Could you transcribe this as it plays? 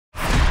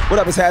What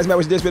up, it's HazMatt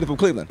with Dishin from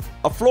Cleveland.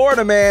 A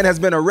Florida man has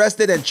been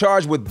arrested and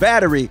charged with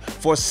battery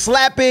for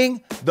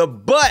slapping the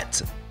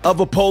butt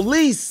of a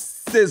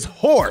police's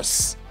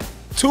horse.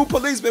 Two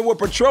policemen were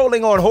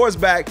patrolling on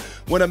horseback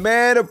when a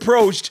man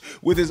approached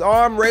with his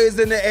arm raised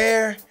in the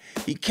air.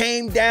 He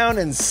came down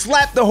and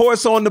slapped the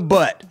horse on the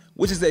butt,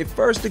 which is a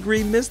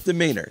first-degree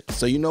misdemeanor.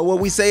 So you know what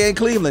we say in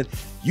Cleveland,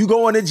 you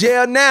going to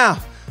jail now.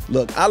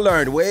 Look, I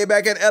learned way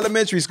back in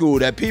elementary school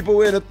that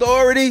people in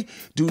authority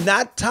do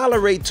not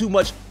tolerate too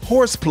much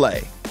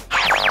horseplay.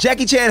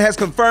 Jackie Chan has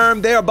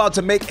confirmed they're about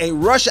to make a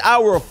Rush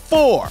Hour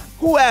 4.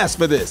 Who asked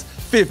for this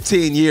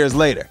 15 years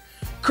later?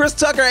 Chris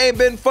Tucker ain't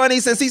been funny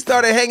since he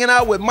started hanging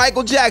out with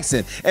Michael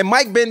Jackson, and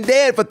Mike been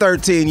dead for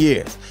 13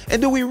 years.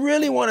 And do we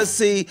really want to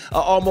see a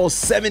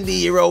almost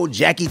 70-year-old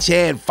Jackie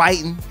Chan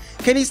fighting?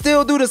 Can he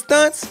still do the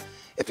stunts?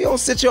 If you don't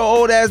sit your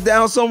old ass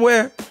down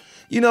somewhere?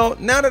 You know,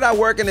 now that I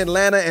work in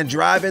Atlanta and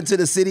drive into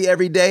the city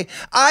every day,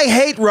 I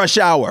hate rush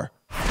hour.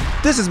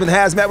 This has been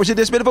HazMatt with your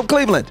Dishin from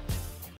Cleveland.